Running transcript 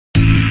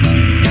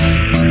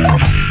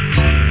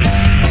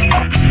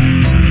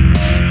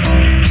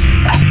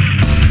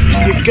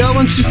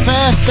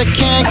fast, I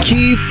can't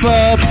keep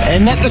up.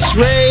 And at this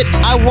rate,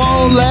 I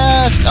won't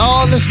last.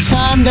 All this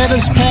time that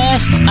has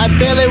passed, I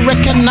barely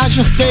recognize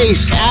your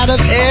face. Out of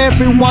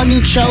everyone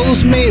you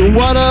chose me,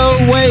 what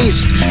a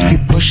waste.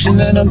 You're pushing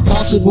an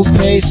impossible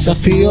pace. I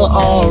feel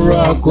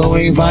aura,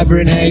 glowing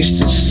vibrant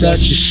haste. It's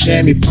such a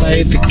shame you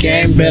played the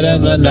game better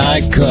than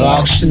I could.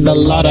 Auction the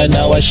lot, I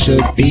know I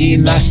should be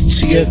nice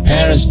to your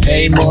parents,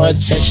 pay more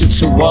attention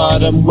to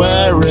what I'm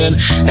wearing.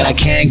 And I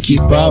can't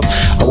keep up,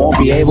 I won't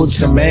be able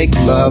to make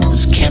love.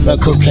 This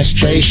chemical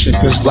castration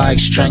feels like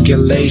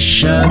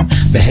strangulation.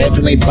 The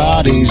heavenly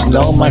bodies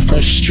know my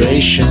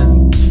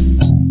frustration.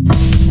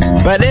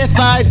 But if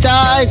I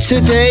die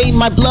today,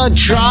 my blood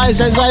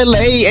dries as I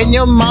lay in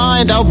your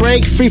mind. I'll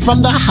break free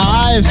from the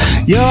hive.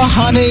 Your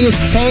honey is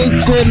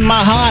tainted,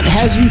 my heart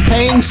has been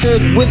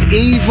painted with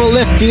evil.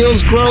 It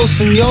feels gross,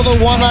 and you're the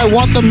one I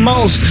want the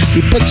most.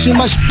 You put too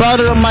much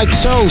butter on my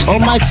toast. All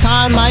my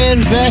time I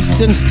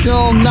invest and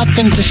still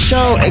nothing to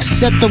show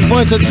except the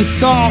words of the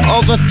song.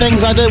 All the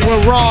things I did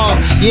were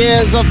wrong.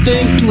 Years of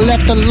thinking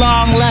left a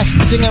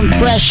long-lasting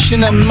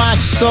impression in my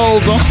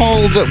soul. The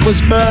hole that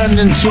was burned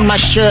into my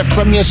shirt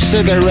from your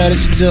cigarette, it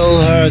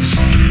still hurts.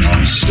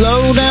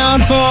 Slow down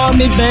for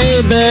me,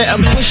 baby.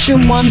 I'm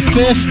pushing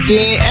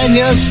 150 and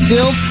you're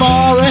still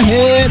far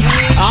ahead.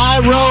 I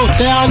wrote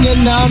down your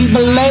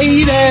number,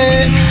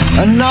 lady,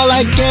 and all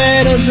I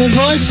get is a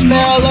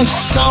voicemail of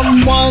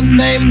someone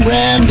named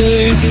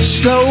Randy.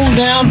 Slow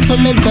down for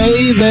me,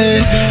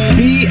 baby.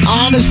 Be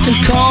honest and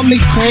call me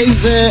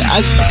crazy.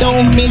 I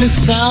don't mean to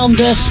sound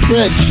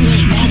desperate.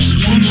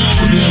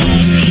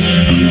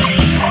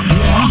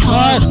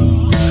 Heart,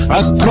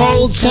 a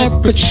cold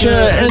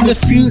temperature in the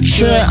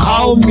future.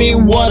 I'll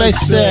mean what I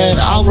said.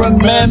 I'll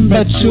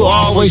remember to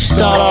always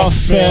start off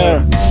fair.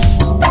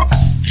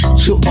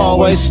 To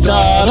always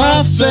start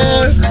off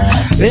fair.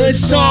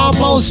 It's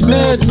almost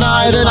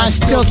midnight and I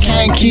still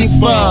can't keep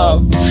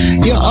up.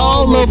 You're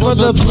all over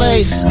the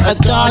place, a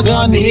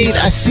doggone heat.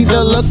 I see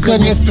the look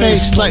on your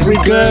face like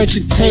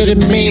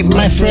regurgitated meat.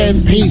 My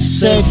friend Pete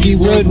said you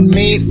would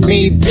meet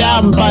me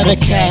down by the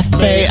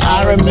cafe.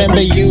 I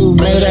remember you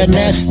made a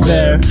mess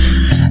there.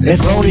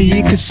 If only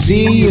you could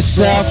see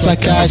yourself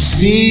like I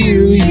see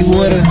you, you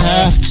wouldn't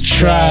have to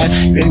try.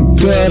 You're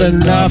good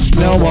enough,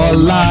 no more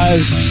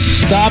lies.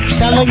 Stop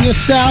telling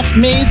yourself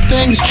mean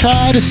things,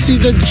 try to see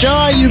the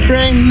joy you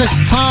bring.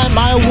 This time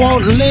I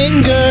won't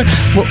linger.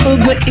 We'll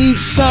Uber eat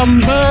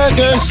some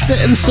burgers,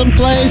 sit in some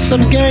play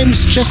some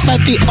games just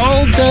like the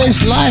old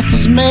days. Life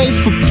is made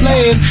for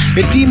playing.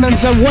 Your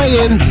demons are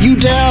weighing you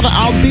down,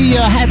 I'll be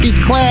a happy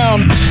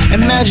clown.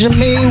 Imagine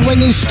me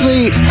when you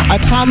sleep, I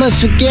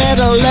promise you'll get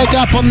a leg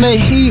up on the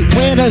heat.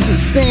 Weird as it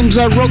seems,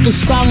 I wrote the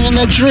song in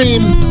a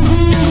dream.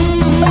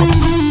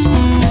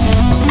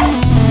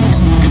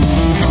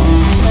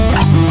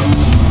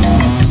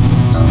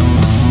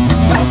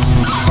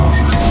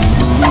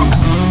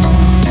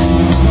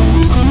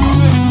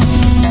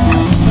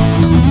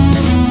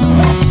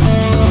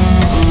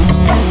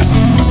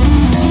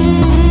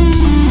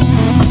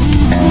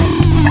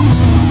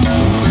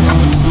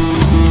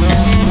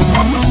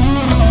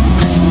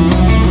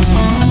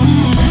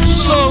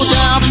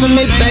 For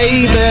me,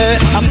 baby,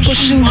 I'm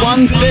pushing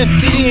 150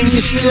 and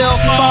you're still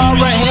far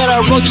ahead.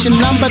 I wrote your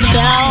number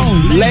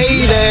down,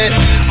 lady.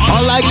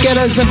 All I get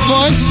is a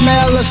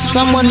voicemail of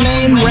someone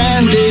named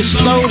Randy.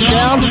 Slow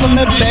down for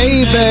me,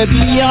 baby.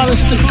 Be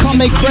honest and call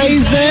me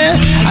crazy.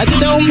 I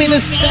don't mean to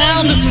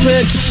sound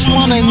desperate, just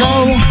wanna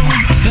know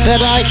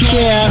that I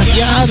care.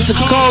 Yeah, it's a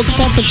cold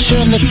temperature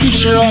in the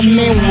future. I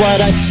mean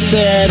what I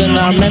said, and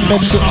I remember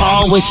to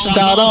always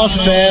start off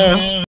fair.